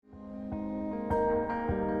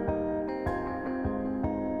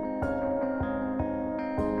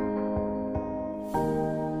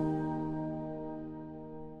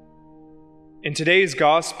In today's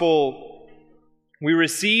gospel, we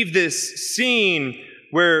receive this scene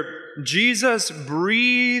where Jesus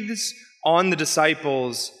breathes on the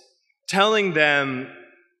disciples, telling them,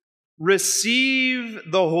 "Receive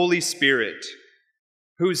the Holy Spirit,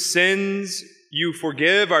 whose sins you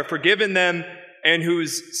forgive are forgiven them, and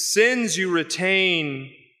whose sins you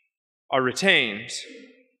retain are retained."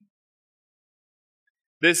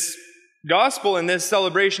 This gospel and this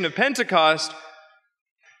celebration of Pentecost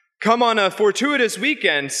come on a fortuitous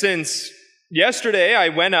weekend, since yesterday I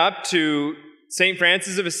went up to St.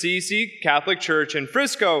 Francis of Assisi Catholic Church in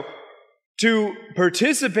Frisco to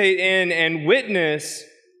participate in and witness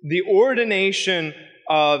the ordination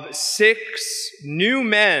of 6 new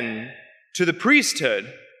men to the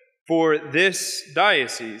priesthood for this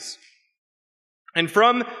diocese. And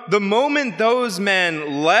from the moment those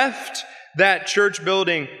men left that church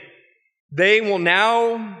building, they will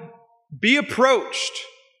now be approached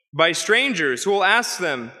by strangers who will ask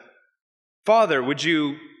them, "Father, would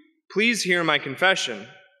you please hear my confession?"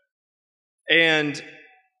 And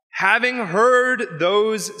having heard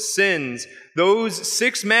those sins, those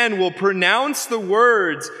 6 men will pronounce the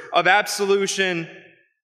words of absolution,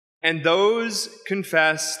 and those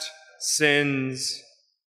confessed sins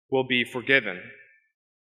will be forgiven.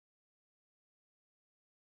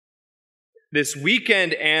 This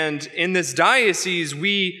weekend and in this diocese,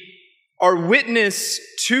 we are witness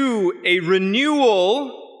to a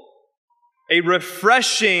renewal, a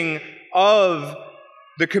refreshing of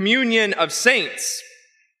the communion of saints.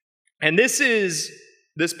 And this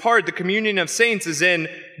part, the communion of saints, is in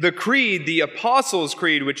the creed, the Apostles'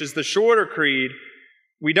 Creed, which is the shorter creed.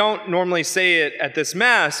 We don't normally say it at this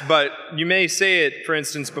Mass, but you may say it, for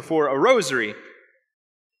instance, before a rosary.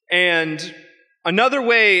 And another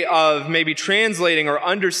way of maybe translating or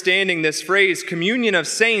understanding this phrase, communion of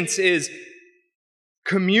saints, is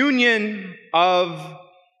communion of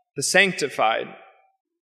the sanctified.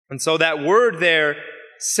 And so that word there,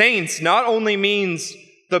 saints, not only means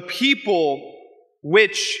the people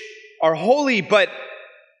which are holy, but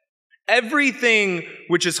everything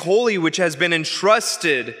which is holy, which has been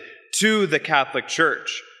entrusted to the Catholic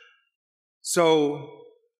Church. So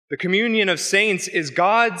the communion of saints is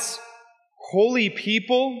God's holy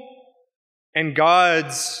people and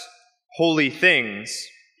God's holy things.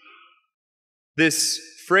 This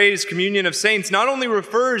phrase, communion of saints, not only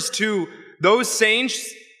refers to those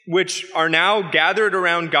saints which are now gathered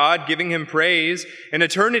around God, giving him praise in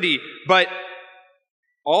eternity, but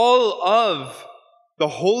all of the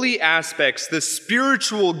holy aspects, the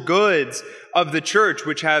spiritual goods of the church,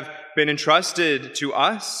 which have been entrusted to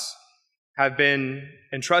us, have been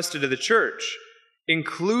entrusted to the church,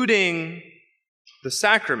 including the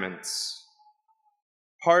sacraments,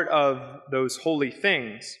 part of those holy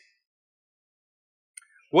things.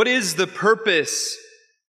 What is the purpose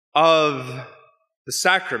of the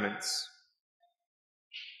sacraments?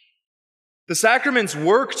 The sacraments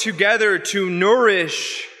work together to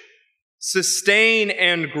nourish, sustain,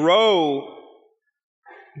 and grow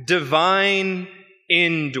divine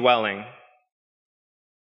indwelling.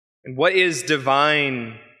 And what is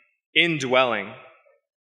divine indwelling?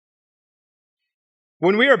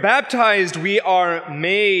 When we are baptized, we are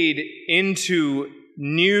made into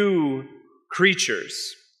new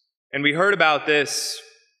creatures. And we heard about this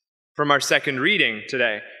from our second reading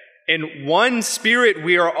today. In one Spirit,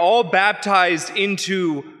 we are all baptized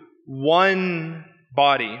into one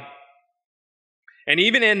body. And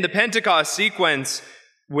even in the Pentecost sequence,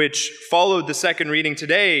 which followed the second reading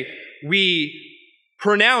today, we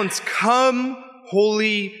pronounce, "Come,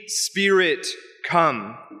 Holy Spirit,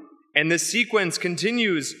 come." And the sequence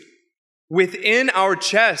continues, "Within our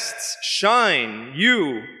chests shine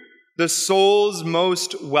you, the soul's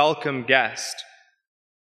most welcome guest."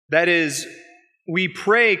 That is, we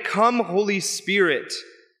pray, "Come, Holy Spirit,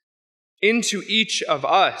 into each of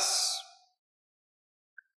us."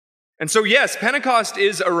 And so, yes, Pentecost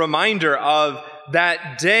is a reminder of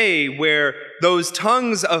that day where those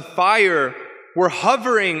tongues of fire were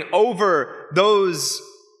hovering over those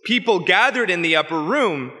people gathered in the upper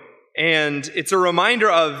room. And it's a reminder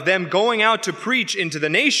of them going out to preach into the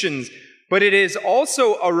nations. But it is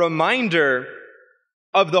also a reminder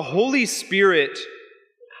of the Holy Spirit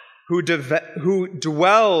who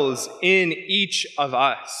dwells in each of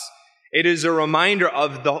us. It is a reminder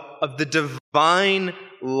of the divine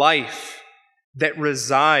life that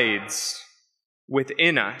resides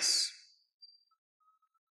within us.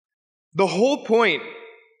 The whole point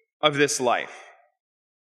of this life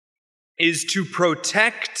is to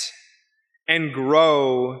protect and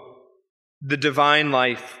grow the divine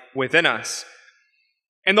life within us.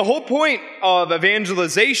 And the whole point of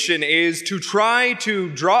evangelization is to try to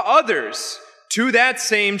draw others to that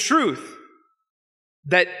same truth,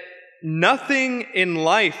 that nothing in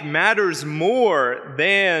life matters more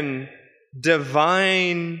than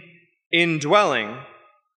divine indwelling.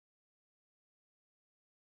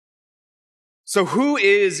 So who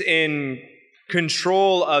is in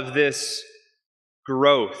control of this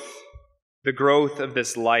growth, the growth of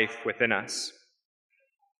this life within us?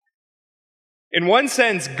 In one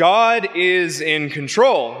sense, God is in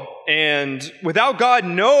control, and without God,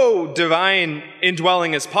 no divine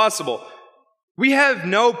indwelling is possible. We have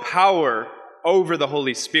no power over the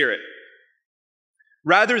Holy Spirit.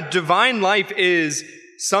 Rather, divine life is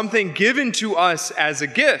something given to us as a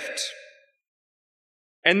gift.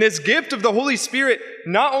 And this gift of the Holy Spirit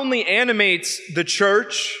not only animates the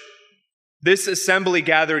church, this assembly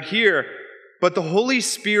gathered here, but the Holy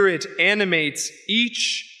Spirit animates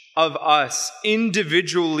each of us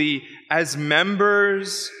individually as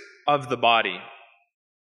members of the body.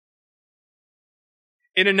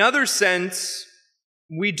 In another sense,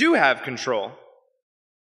 we do have control,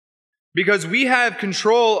 because we have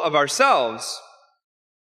control of ourselves.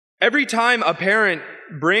 Every time a parent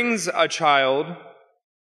brings a child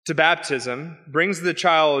to baptism, brings the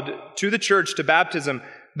child to the church to baptism,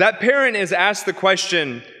 that parent is asked the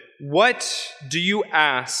question, "What do you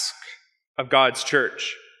ask of God's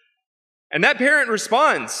church?" And that parent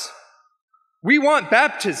responds, "We want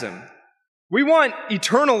baptism. We want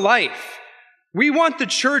eternal life. We want the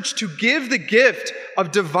church to give the gift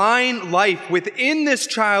of divine life within this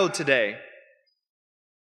child today."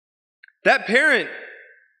 That parent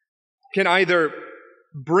can either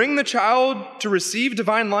bring the child to receive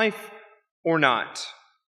divine life or not.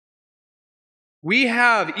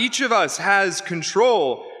 Each of us has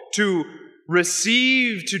control to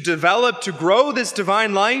receive, to develop, to grow this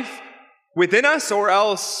divine life within us, or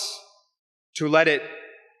else to let it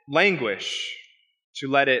languish, to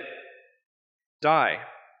let it die.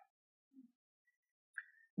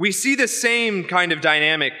 We see the same kind of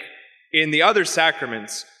dynamic in the other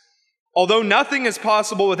sacraments. Although nothing is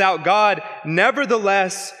possible without God,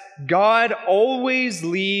 nevertheless, God always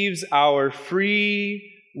leaves our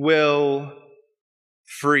free will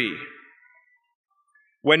free.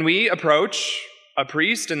 When we approach a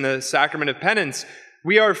priest in the sacrament of penance,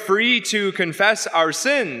 we are free to confess our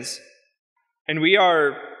sins, and we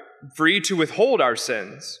are free to withhold our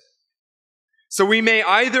sins. So we may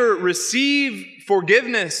either receive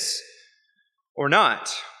forgiveness or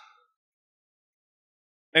not.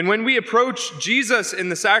 And when we approach Jesus in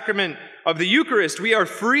the sacrament of the Eucharist, we are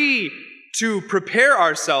free to prepare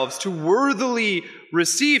ourselves to worthily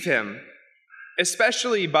receive him,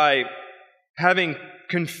 especially by having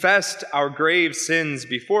confessed our grave sins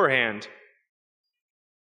beforehand.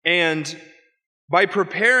 And by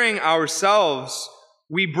preparing ourselves,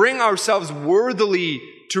 we bring ourselves worthily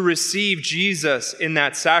to receive Jesus in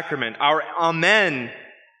that sacrament. Our Amen,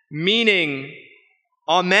 meaning,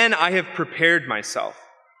 Amen, I have prepared myself.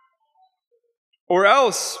 Or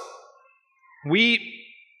else, we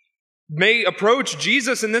may approach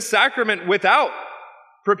Jesus in this sacrament without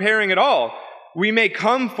preparing at all. We may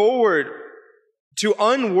come forward to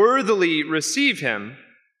unworthily receive him.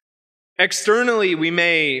 Externally, we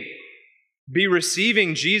may be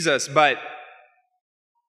receiving Jesus, but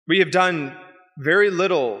we have done very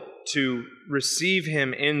little to receive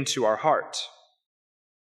him into our heart.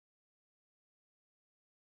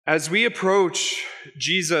 As we approach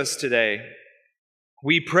Jesus today,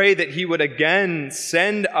 we pray that he would again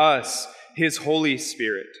send us his Holy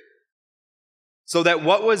Spirit, so that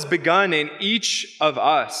what was begun in each of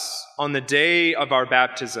us on the day of our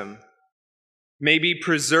baptism may be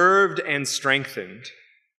preserved and strengthened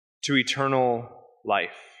to eternal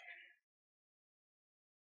life.